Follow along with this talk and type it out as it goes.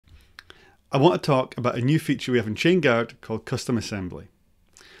I want to talk about a new feature we have in Chainguard called custom assembly.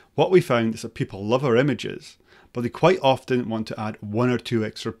 What we found is that people love our images, but they quite often want to add one or two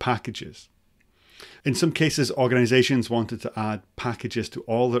extra packages. In some cases, organizations wanted to add packages to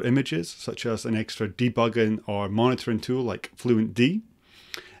all their images, such as an extra debugging or monitoring tool like FluentD.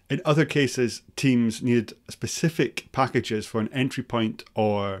 In other cases, teams needed specific packages for an entry point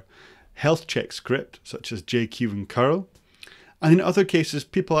or health check script, such as JQ and curl. And in other cases,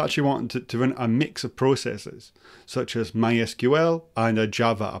 people actually wanted to run a mix of processes, such as MySQL and a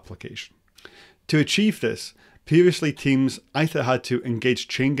Java application. To achieve this, previously teams either had to engage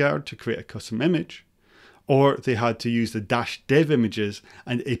Chainguard to create a custom image, or they had to use the -dev images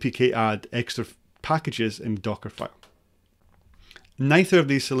and APK add extra packages in the Docker file. Neither of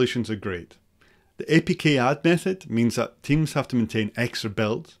these solutions are great. The APK add method means that teams have to maintain extra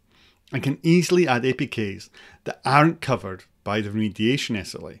builds and can easily add APKs that aren't covered by the remediation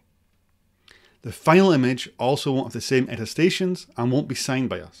SLA. The final image also won't have the same attestations and won't be signed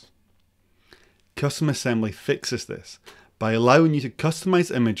by us. Custom assembly fixes this by allowing you to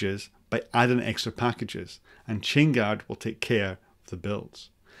customize images by adding extra packages, and Chainguard will take care of the builds.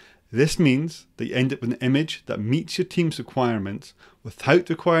 This means that you end up with an image that meets your team's requirements without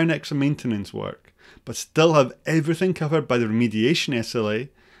requiring extra maintenance work, but still have everything covered by the remediation SLA,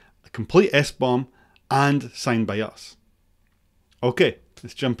 a complete SBOM, and signed by us. Okay,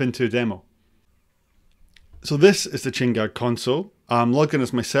 let's jump into a demo. So this is the Chainguard console. I'm logged in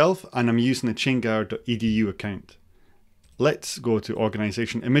as myself and I'm using the chainguard.edu account. Let's go to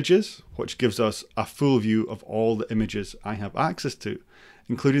Organization Images, which gives us a full view of all the images I have access to,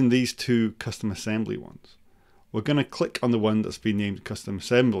 including these two custom assembly ones. We're going to click on the one that's been named Custom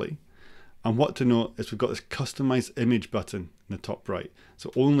Assembly. And what to note is we've got this Customize Image button in the top right.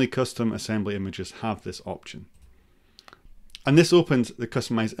 So only custom assembly images have this option. And this opens the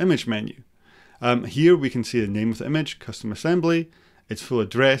Customize Image menu. Here we can see the name of the image, Custom Assembly, its full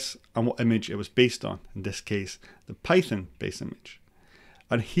address, and what image it was based on, in this case, the Python base image.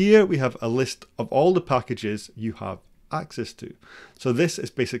 And here we have a list of all the packages you have access to. So this is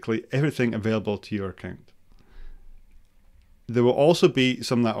basically everything available to your account. There will also be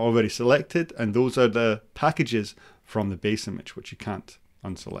some that are already selected, and those are the packages from the base image, which you can't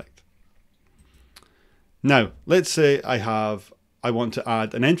unselect. Now, let's say I want to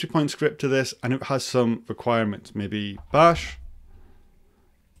add an entry point script to this, and it has some requirements, maybe bash,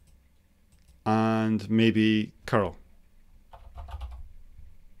 and maybe curl.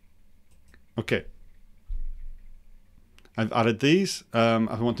 Okay. I've added these. I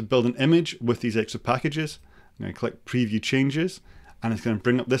want to build an image with these extra packages. I'm going to click Preview Changes, and it's going to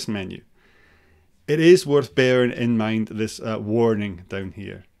bring up this menu. It is worth bearing in mind this warning down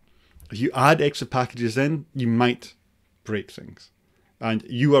here. If you add extra packages in, you might break things. And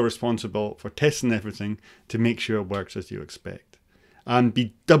you are responsible for testing everything to make sure it works as you expect. And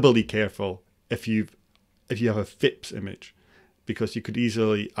be doubly careful if you have a FIPS image, because you could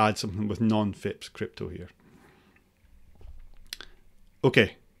easily add something with non-FIPS crypto here.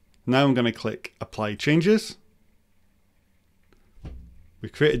 Okay, now I'm going to click Apply Changes. We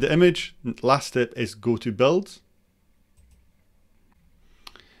created the image. Last step is go to builds.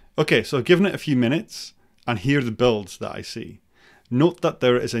 Okay, so I've given it a few minutes, and here are the builds that I see. Note that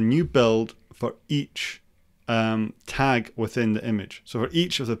there is a new build for each tag within the image. So for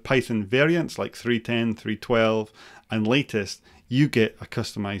each of the Python variants like 3.10, 3.12 and latest, you get a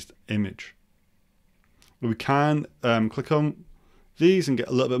customized image. We can click on these and get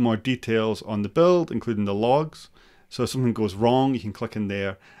a little bit more details on the build, including the logs. So if something goes wrong, you can click in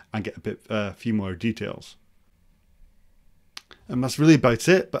there and get a few more details. And that's really about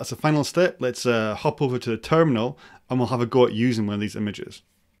it. But as a final step, let's hop over to the terminal and we'll have a go at using one of these images.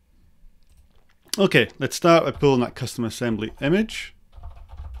 Okay, let's start by pulling that custom assembly image.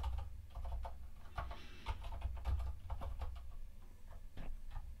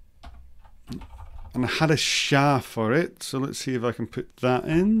 And I had a SHA for it, so let's see if I can put that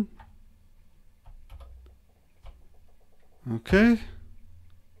in. Okay.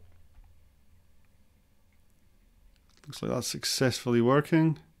 Looks like that's successfully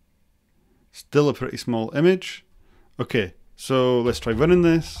working. Still a pretty small image. Okay, so let's try running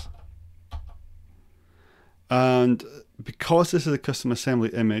this. And because this is a custom assembly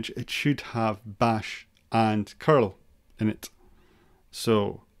image, it should have bash and curl in it.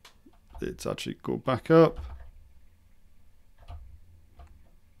 So let's actually go back up.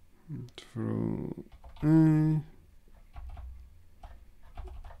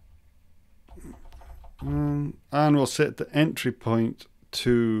 And we'll set the entry point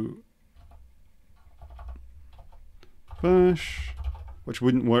to bash, which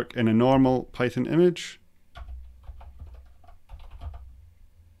wouldn't work in a normal Python image.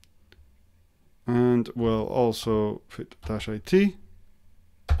 And we'll also put -it.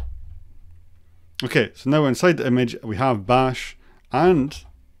 Okay, so now inside the image we have bash, and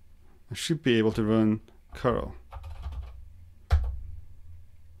I should be able to run curl.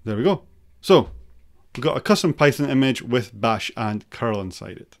 There we go. So we've got a custom Python image with bash and curl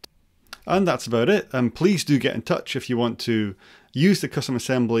inside it. And that's about it. And please do get in touch if you want to use the custom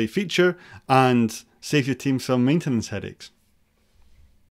assembly feature and save your team some maintenance headaches.